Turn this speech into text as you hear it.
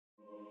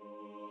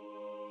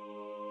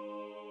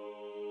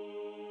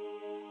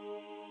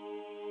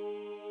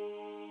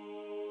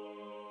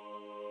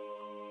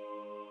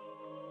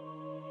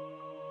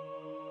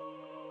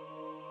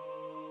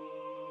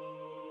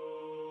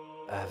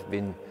I've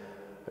been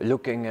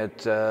looking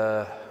at,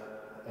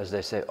 as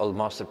they say, old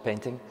master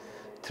painting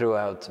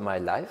throughout my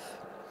life,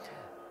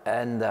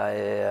 and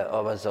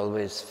I was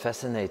always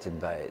fascinated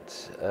by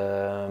it.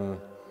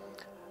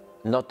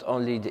 Not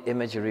only the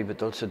imagery,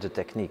 but also the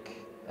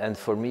technique. And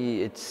for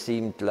me, it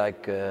seemed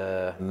like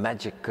a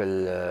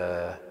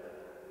magical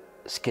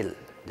skill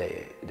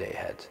they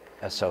had.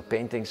 I saw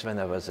paintings when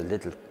I was a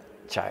little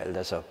child.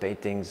 I saw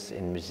paintings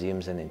in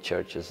museums and in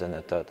churches, and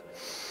I thought,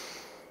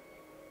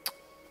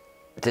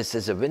 this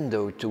is a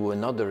window to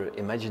another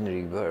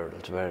imaginary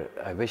world where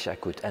I wish I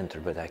could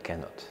enter, but I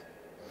cannot.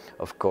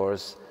 Of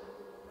course,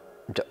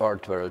 the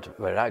art world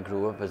where I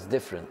grew up was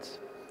different.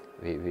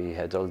 We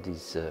had all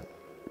these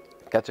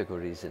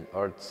categories in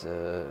art.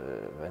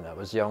 When I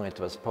was young, it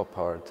was pop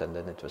art, and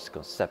then it was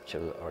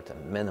conceptual art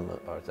and minimal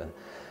art,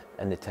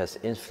 and it has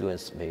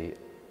influenced me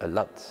a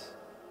lot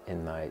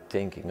in my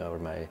thinking or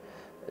my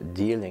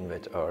dealing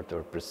with art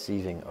or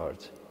perceiving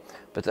art.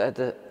 But at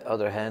the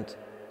other hand,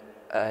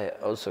 I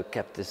also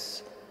kept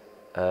this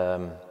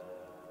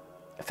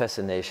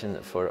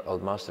fascination for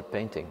old master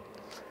painting.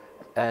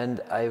 And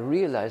I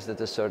realized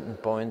at a certain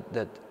point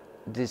that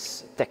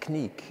this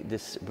technique,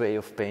 this way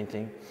of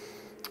painting,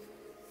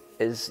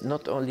 is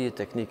not only a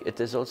technique, it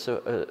is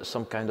also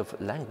some kind of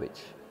language.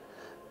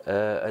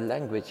 A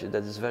language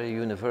that is very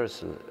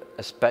universal,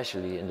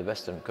 especially in the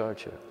Western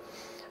culture.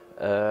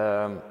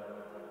 And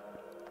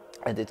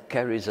it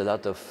carries a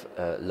lot of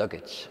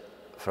luggage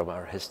from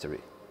our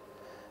history.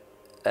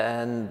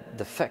 And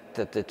the fact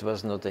that it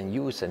was not in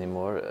use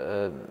anymore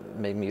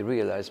made me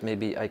realize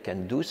maybe I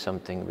can do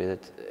something with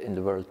it in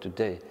the world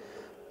today.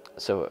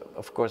 So,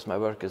 of course, my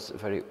work is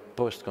very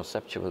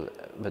post-conceptual,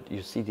 but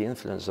you see the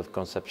influence of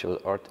conceptual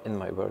art in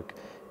my work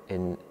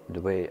in the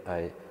way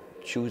I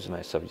choose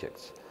my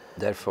subjects.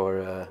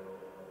 Therefore,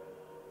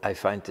 I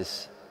find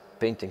this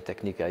painting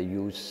technique I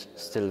use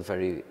still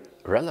very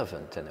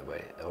relevant in a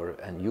way,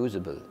 and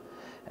usable.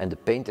 And the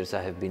painters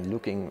I have been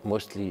looking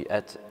mostly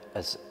at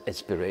as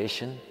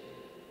inspiration,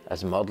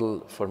 as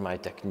model for my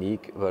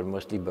technique, were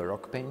mostly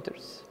Baroque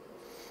painters,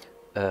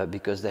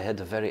 because they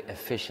had a very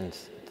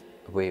efficient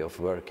way of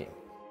working.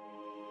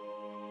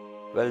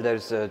 Well,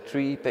 there's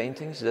 3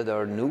 paintings that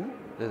are new,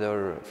 that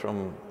are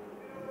from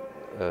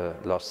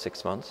last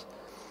 6 months.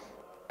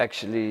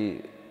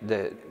 Actually,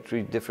 there are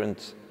 3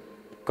 different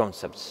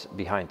concepts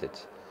behind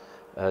it.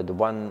 The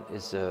one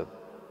is a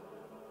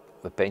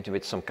painting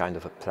with some kind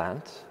of a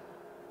plant,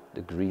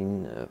 the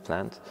green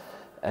plant,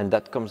 and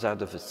that comes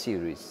out of a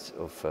series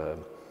of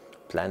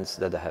plants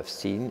that I have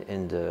seen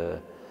in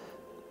the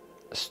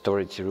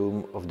storage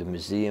room of the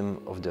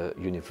museum of the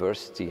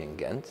university in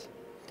Ghent.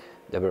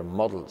 There were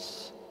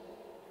models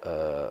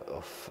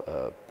of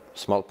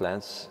small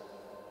plants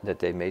that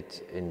they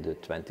made in the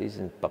 20s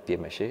in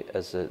papier-mâché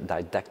as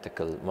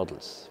didactical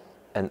models.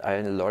 And I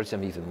enlarge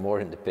them even more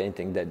in the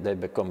painting, that they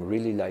become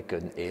really like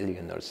an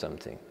alien or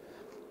something.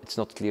 It's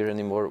not clear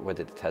anymore what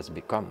it has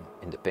become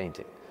in the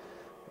painting.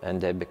 And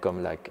they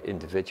become like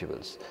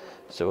individuals.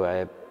 So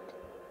I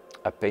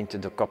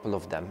painted a couple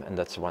of them, and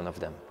that's one of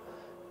them.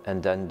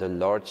 And then the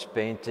large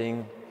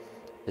painting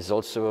is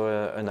also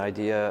an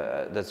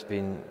idea that's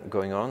been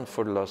going on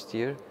for the last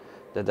year,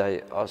 that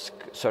I ask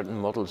certain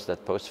models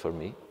that pose for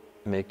me,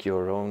 make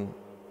your own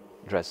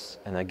dress,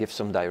 and I give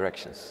some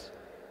directions.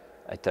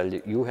 I tell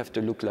you, you have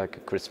to look like a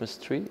Christmas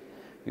tree,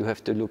 you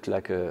have to look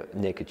like a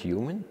naked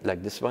human,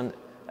 like this one.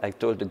 I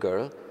told the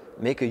girl,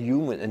 make a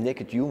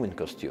naked human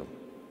costume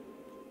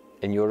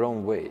in your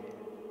own way.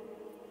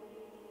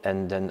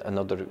 And then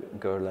another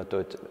girl, I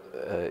thought,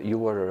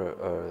 you are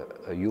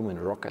a human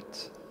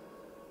rocket,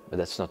 but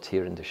that's not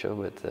here in the show.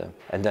 But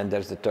and then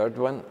there's the third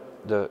one,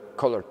 the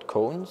colored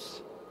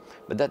cones,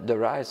 but that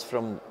derives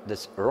from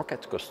this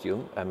rocket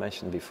costume I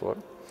mentioned before,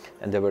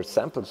 and there were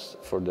samples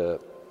for the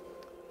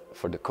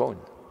cone,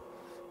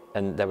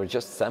 and there were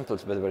just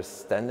samples, but they were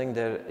standing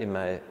there in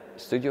my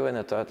studio, and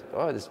I thought,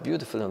 oh, it's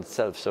beautiful in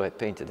itself, so I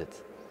painted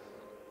it,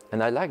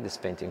 and I like this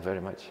painting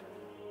very much.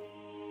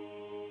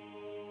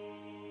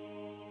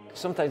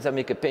 Sometimes I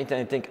make a painting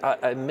and I think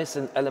I miss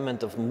an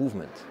element of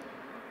movement.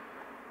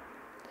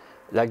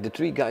 Like the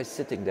 3 guys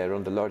sitting there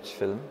on the large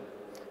film,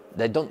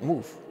 they don't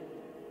move.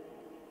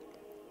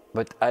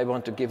 But I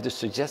want to give the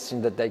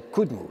suggestion that they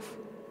could move.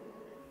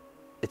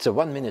 It's a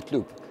 1-minute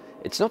loop.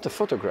 It's not a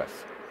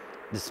photograph.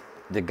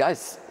 The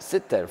guys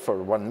sit there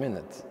for 1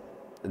 minute,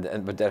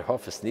 but they're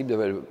half asleep, they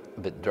were a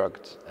bit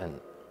drugged, and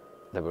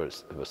it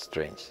was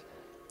strange.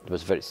 It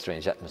was a very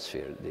strange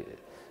atmosphere. The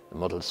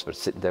models were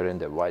sitting there in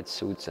their white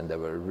suits and they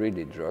were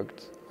really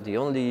drugged. The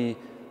only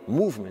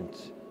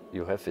movement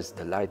you have is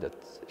the light that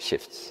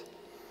shifts.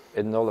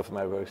 In all of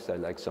my works I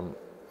like some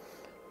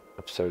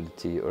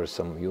absurdity or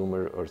some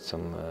humor or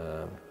some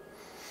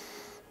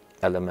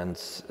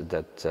elements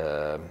that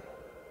are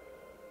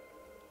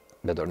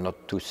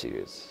not too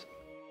serious.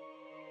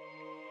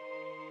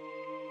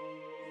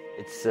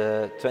 It's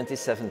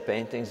 27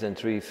 paintings and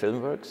 3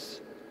 film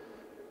works.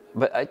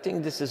 But I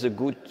think this is a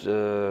good,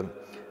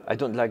 I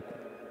don't like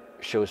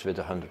shows with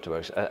 100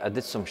 works. I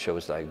did some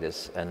shows like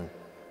this and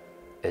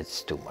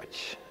it's too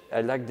much.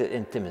 I like the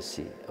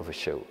intimacy of a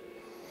show.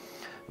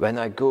 When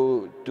I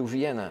go to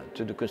Vienna,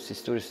 to the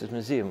Kunsthistorisches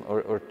Museum,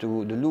 or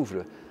to the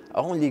Louvre, I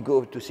only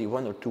go to see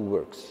 1 or 2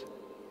 works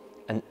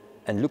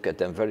and look at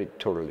them very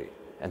thoroughly,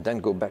 and then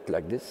go back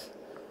like this,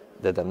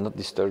 that I'm not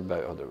disturbed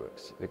by other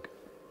works.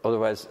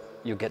 Otherwise,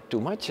 you get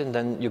too much and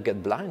then you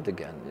get blind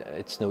again.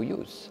 It's no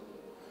use.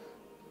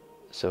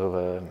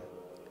 So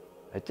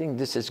I think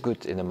this is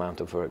good in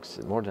amount of works,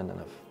 more than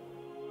enough.